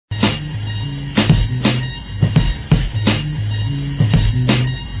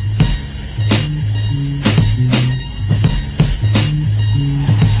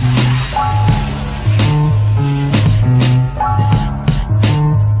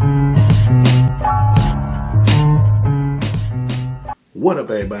What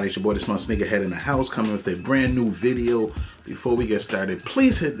up, everybody? It's your boy, TheSmartSneakerhead, in the house, coming with a brand new video. Before we get started,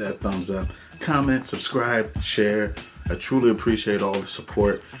 please hit that thumbs up, comment, subscribe, share. I truly appreciate all the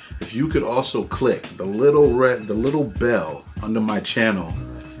support. If you could also click the little bell under my channel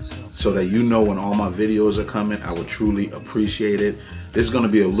so that you know when all my videos are coming, I would truly appreciate it. This is going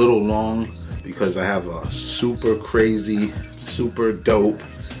to be a little long because I have a super crazy, super dope,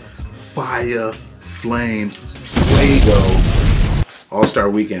 fire, flame, Fuegoooo All-Star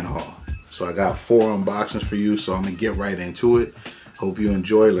Weekend haul. So I got 4 unboxings for you, so I'm gonna get right into it. Hope you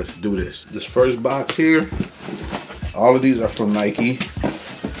enjoy. Let's do this. This first box here, all of these are from Nike.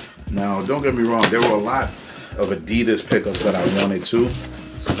 Now, don't get me wrong, there were a lot of Adidas pickups that I wanted to.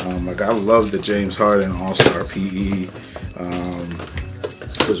 Like, I love the James Harden All-Star PE,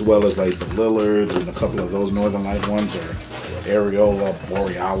 as well as like the Lillards and a couple of those Northern Light ones, or Areola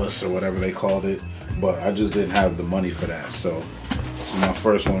Borealis or whatever they called it. But I just didn't have the money for that. So this is my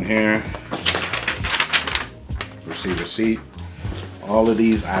first one here. Receipt. All of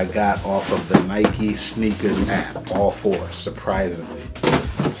these I got off of the Nike Sneakers app. All 4, surprisingly.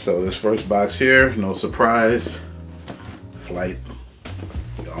 So this first box here, no surprise. Flight.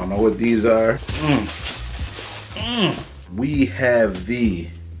 Y'all know what these are. We have the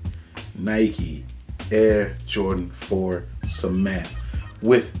Nike Air Jordan 4 Cement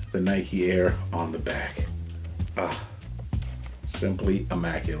with the Nike Air on the back. Simply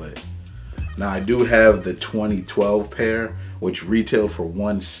immaculate. Now, I do have the 2012 pair, which retailed for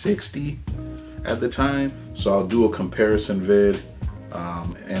 $160 at the time. So I'll do a comparison vid,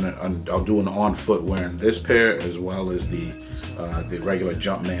 and I'll do an on foot wearing this pair as well as the regular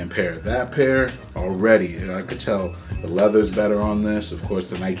Jumpman pair. That pair already, I could tell the leather's better on this. Of course,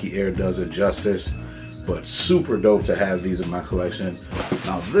 the Nike Air does it justice, but super dope to have these in my collection.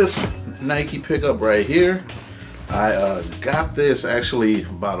 Now, this Nike pickup right here, I got this actually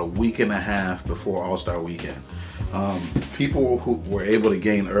about a week and a half before All-Star Weekend. People who were able to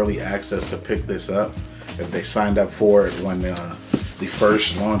gain early access to pick this up, if they signed up for it when the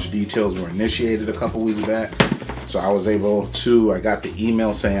first launch details were initiated a couple weeks back. So I was able to, I got the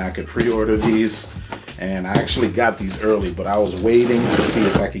email saying I could pre-order these, and I actually got these early, but I was waiting to see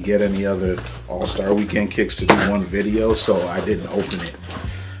if I could get any other All-Star Weekend kicks to do one video, so I didn't open it.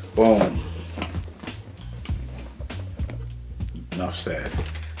 Boom. Enough said.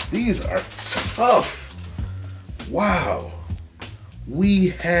 These are tough. Wow. We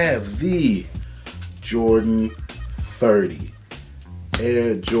have the Jordan 30.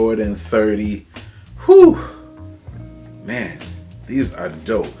 Air Jordan 30. Whew. Man, these are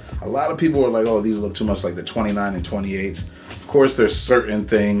dope. A lot of people are like, oh, these look too much like the 29 and 28s. Of course, there's certain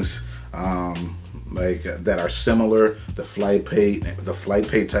things like that are similar. The flight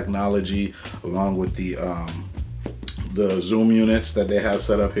pay technology, along with the zoom units that they have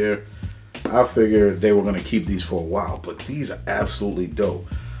set up here. I figured they were going to keep these for a while, but these are absolutely dope.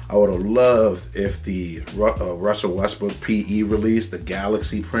 I would have loved if the Russell Westbrook PE release, the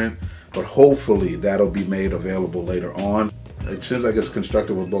Galaxy print, but hopefully that'll be made available later on. It seems like it's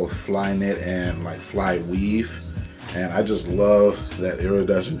constructed with both fly knit and like fly weave, and I just love that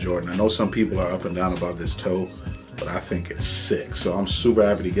iridescent Jordan. I know some people are up and down about this toe, but I think it's sick. So I'm super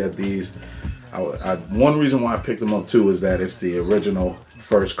happy to get these. One reason why I picked them up too is that it's the original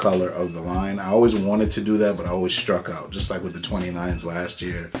first color of the line. I always wanted to do that, but I always struck out, just like with the 29s last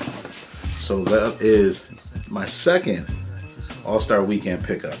year. So that is my second All-Star Weekend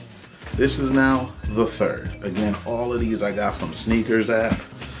pickup. This is now the third. Again, all of these I got from Sneakers app,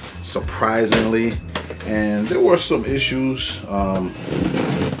 surprisingly. And there were some issues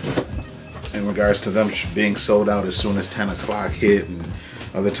in regards to them being sold out as soon as 10 o'clock hit, and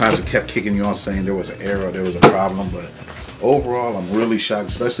other times it kept kicking you off saying there was an error, there was a problem. But overall, I'm really shocked,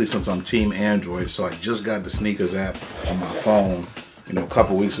 especially since I'm Team Android. So I just got the Sneakers app on my phone, you know, a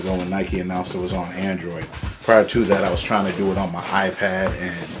couple weeks ago when Nike announced it was on Android. Prior to that, I was trying to do it on my iPad,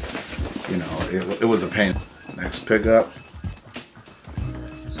 and you know, it was a pain. Next pickup,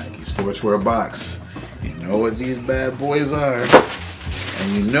 Nike Sportswear box. You know what these bad boys are.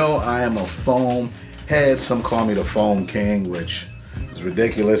 And you know I am a foam head. Some call me the foam king, which is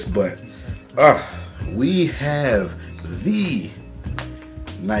ridiculous, but we have the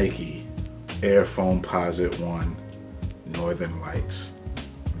Nike Air Foamposite 1 Northern Lights.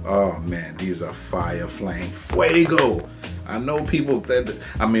 Oh man, these are fire, flame, Fuegoooo. I know people that,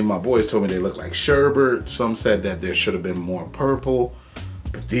 I mean, my boys told me they look like sherbet. Some said that there should have been more purple,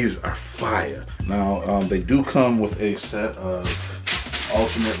 but these are fire. Now, they do come with a set of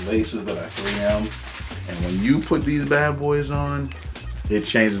alternate laces that are 3M, and when you put these bad boys on, it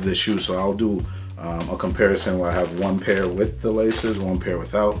changes the shoe. So I'll do a comparison where I have one pair with the laces, one pair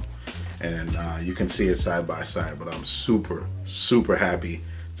without, and you can see it side by side. But I'm super, super happy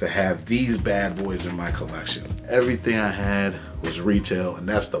to have these bad boys in my collection. Everything I had was retail, and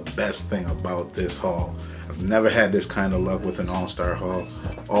that's the best thing about this haul. I've never had this kind of luck with an all-star haul.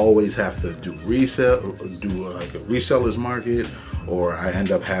 Always have to do resale, do like a reseller's market, or I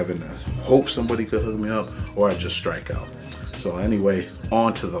end up having to hope somebody could hook me up, or I just strike out. So anyway,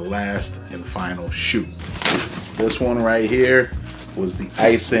 on to the last and final shoe. This one right here was the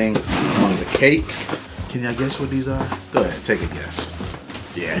icing on the cake. Can y'all guess what these are? Go ahead, take a guess.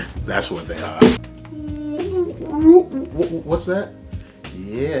 Yeah, that's what they are. What's that?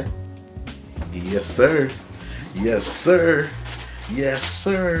 Yeah. Yes, sir. Yes, sir. Yes,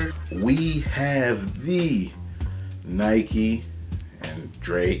 sir. We have the Nike and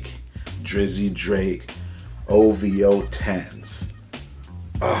Drizzy Drake OVO 10s.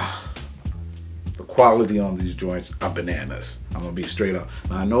 The quality on these joints are bananas. I'm gonna be straight up.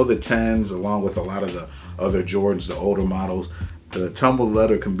 Now I know the 10s, along with a lot of the other Jordans, the older models, the tumbled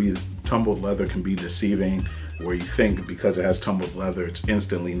leather can be deceiving, where you think because it has tumbled leather it's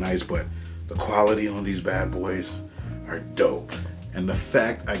instantly nice, but the quality on these bad boys are dope. And the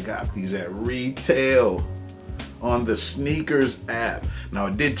fact I got these at retail on the Sneakers app. Now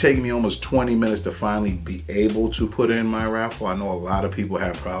it did take me almost 20 minutes to finally be able to put in my raffle. I know a lot of people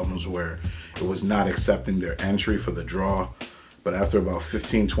have problems where it was not accepting their entry for the draw, but after about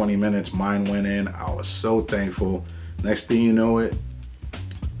 15-20 minutes mine went in. I was so thankful. Next thing you know,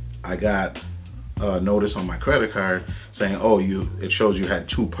 I got a notice on my credit card saying, oh, it shows you had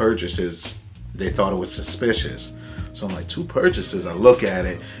 2 purchases. They thought it was suspicious. So I'm like, 2 purchases? I look at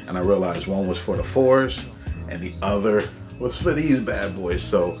it and I realize one was for the 4s and the other was for these bad boys.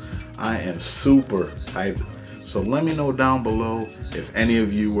 So I am super hyped. So let me know down below if any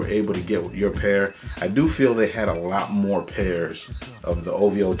of you were able to get your pair. I do feel they had a lot more pairs of the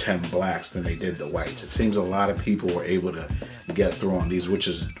OVO 10 blacks than they did the whites. It seems a lot of people were able to get through on these, which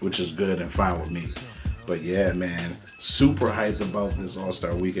is good and fine with me. But yeah, man, super hyped about this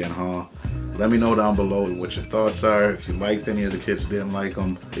All-Star Weekend haul. Let me know down below what your thoughts are. If you liked any of the kits, didn't like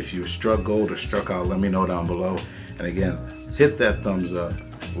them. If you struck gold or struck out, let me know down below. And again, hit that thumbs up,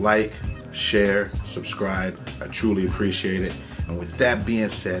 like, share, subscribe. I truly appreciate it. And with that being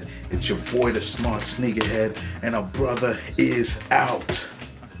said, it's your boy, the Smart Sneakerhead, and a brother is out.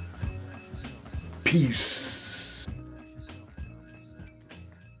 Peace.